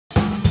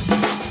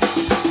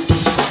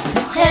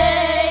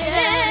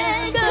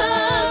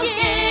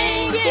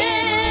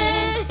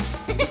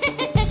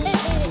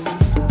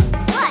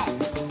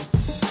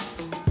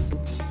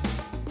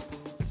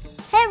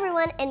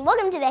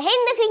welcome to the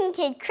Hayden the Cooking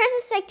Kid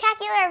Christmas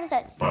Spectacular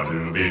episode.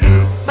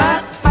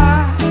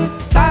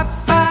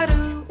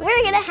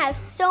 We're gonna have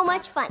so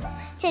much fun.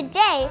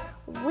 Today,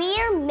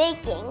 we're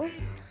making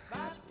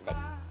the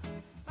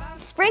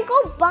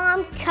Sprinkle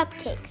Bomb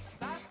cupcakes.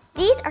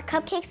 These are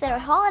cupcakes that are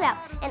hollowed out,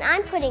 and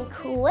I'm putting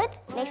Cool Whip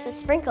mixed with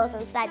sprinkles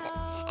inside them.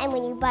 And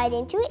when you bite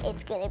into it,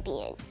 it's gonna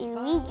be an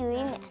ooey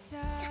gooey mess.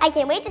 I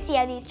can't wait to see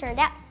how these turned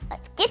out.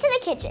 Let's get to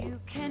the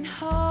kitchen.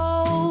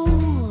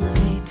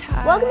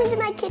 Welcome into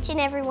my kitchen,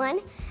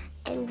 everyone.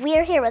 And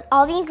we're here with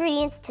all the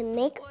ingredients to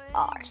make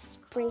our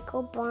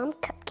Sprinkle Bomb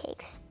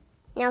cupcakes.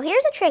 Now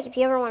here's a trick if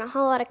you ever want to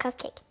hollow out a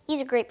cupcake.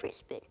 Use a grapefruit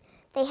spoon.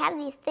 They have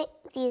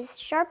these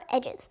sharp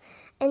edges,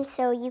 and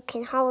so you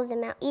can hollow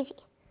them out easy.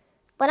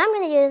 What I'm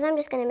going to do is I'm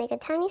just going to make a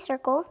tiny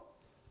circle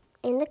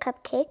in the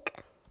cupcake,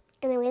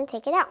 and I'm going to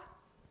take it out.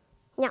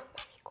 Now,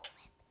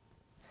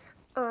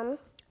 I'm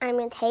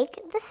going to take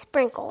the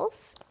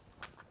sprinkles,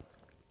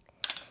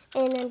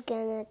 and I'm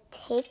going to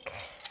take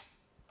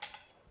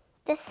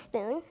this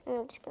spoon, and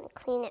I'm just going to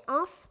clean it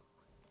off,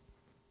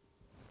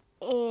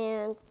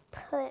 and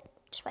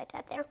just wipe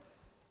that there.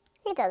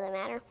 It doesn't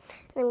matter.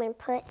 And I'm going to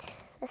put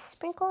the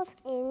sprinkles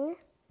in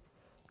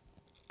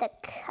the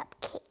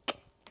cupcake.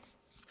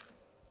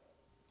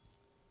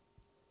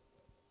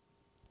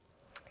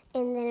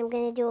 And then I'm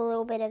going to do a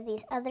little bit of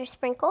these other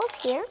sprinkles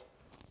here.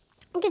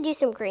 I'm going to do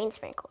some green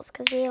sprinkles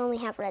because we only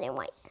have red and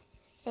white.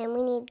 And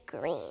we need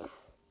green.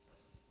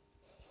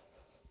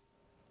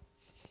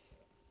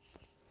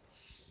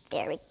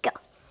 There we go.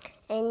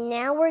 And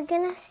now we're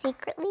going to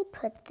secretly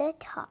put the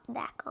top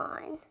back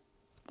on.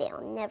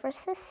 They'll never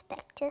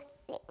suspect a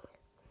thing.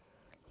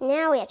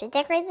 Now we have to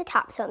decorate the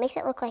top so it makes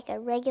it look like a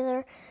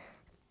regular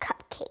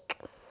cupcake.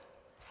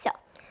 So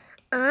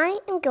I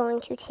am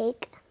going to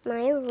take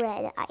my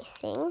red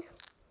icing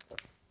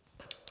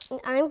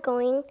and I'm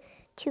going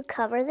to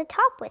cover the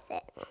top with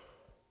it.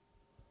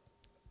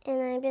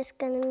 And I'm just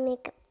going to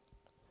make a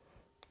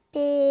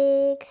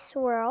big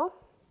swirl.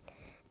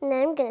 And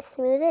then I'm going to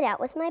smooth it out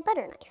with my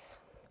butter knife.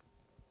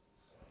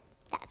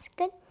 That's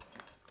good.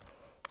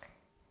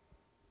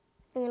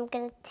 And I'm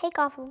going to take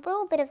off a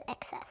little bit of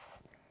excess.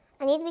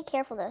 I need to be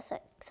careful though,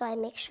 so I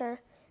make sure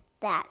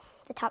that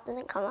the top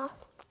doesn't come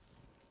off.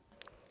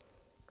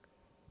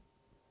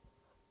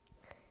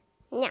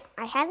 Now,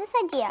 I have this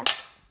idea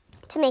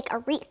to make a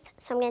wreath.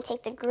 So I'm going to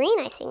take the green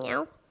icing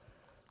now.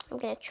 I'm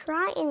going to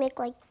try and make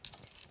like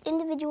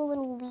individual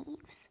little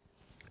leaves.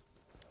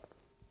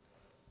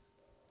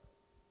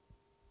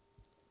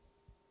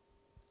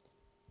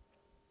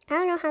 I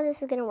don't know how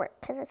this is going to work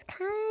because it's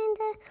kind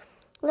of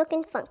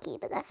looking funky,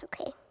 but that's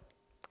okay.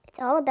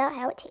 It's all about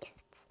how it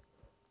tastes.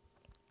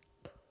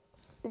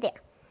 There.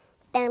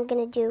 Then I'm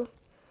going to do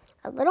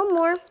a little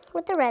more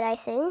with the red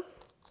icing.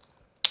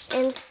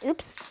 And,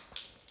 oops.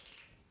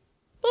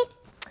 We're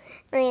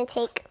going to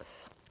take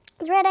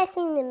the red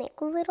icing and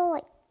make little,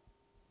 like,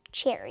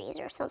 cherries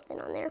or something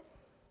on there.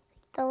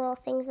 The little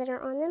things that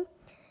are on them.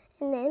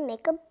 And then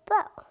make a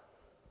bow.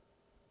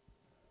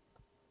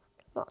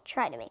 Well,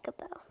 try to make a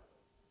bow.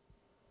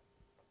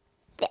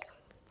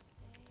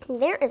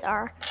 There is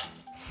our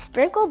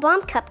Sprinkle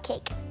Bomb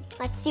cupcake.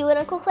 Let's see what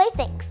Uncle Clay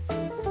thinks.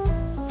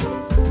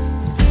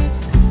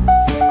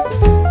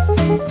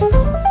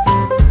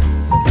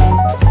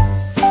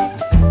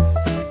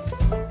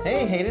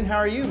 Hey Hayden, how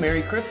are you?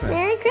 Merry Christmas.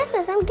 Merry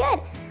Christmas, I'm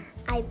good.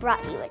 I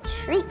brought you a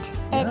treat.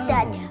 It's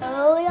a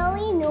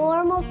totally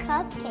normal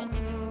cupcake.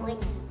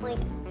 Like.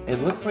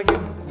 It looks like a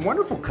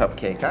wonderful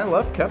cupcake. I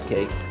love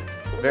cupcakes.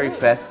 Very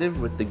festive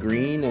with the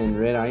green and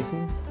red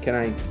icing. Can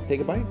I take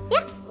a bite?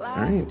 Yeah. All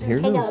right, here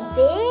it Take goes.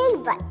 a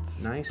big bite.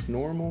 Nice,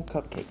 normal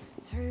cupcake.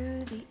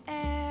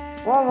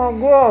 Oh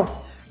my God.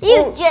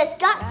 You just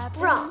got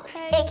sprung,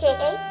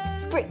 aka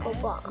Sprinkle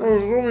Bomb.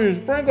 So many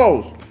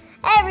sprinkles.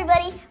 Hey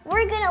everybody,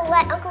 we're gonna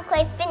let Uncle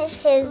Clay finish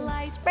his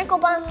Sprinkle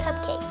Bomb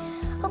cupcake.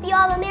 Hope you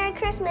all have a Merry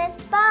Christmas.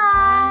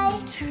 Bye.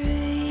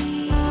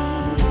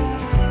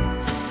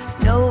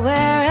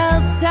 Nowhere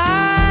else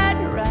I'd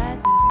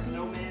rather.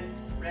 Snowman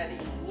ready.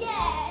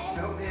 Yeah.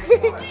 Snowman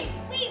one. Wait,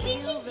 we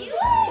can do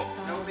it.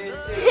 Snowman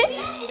two.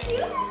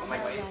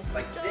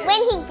 Like this.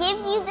 When he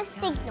gives you the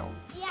signal,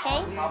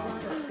 okay? I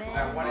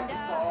want it to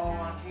fall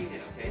on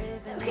Hayden,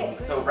 okay?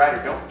 So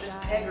Ryder, don't just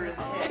peg her in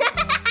the head.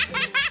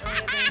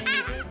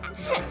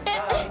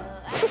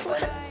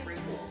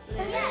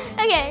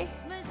 Okay.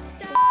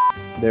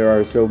 There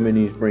are so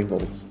many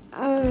sprinkles.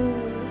 Yummy.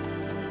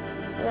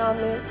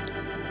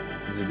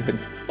 Is it good?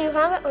 You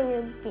have it on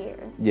your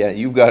beard. Yeah,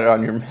 you've got it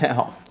on your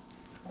mouth.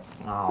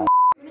 Oh.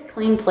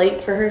 Clean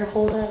plate for her to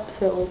hold up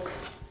so it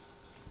looks...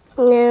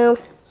 No.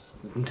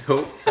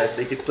 Nope, I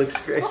think it looks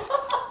great.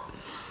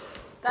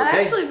 That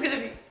Okay. actually is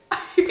going to be...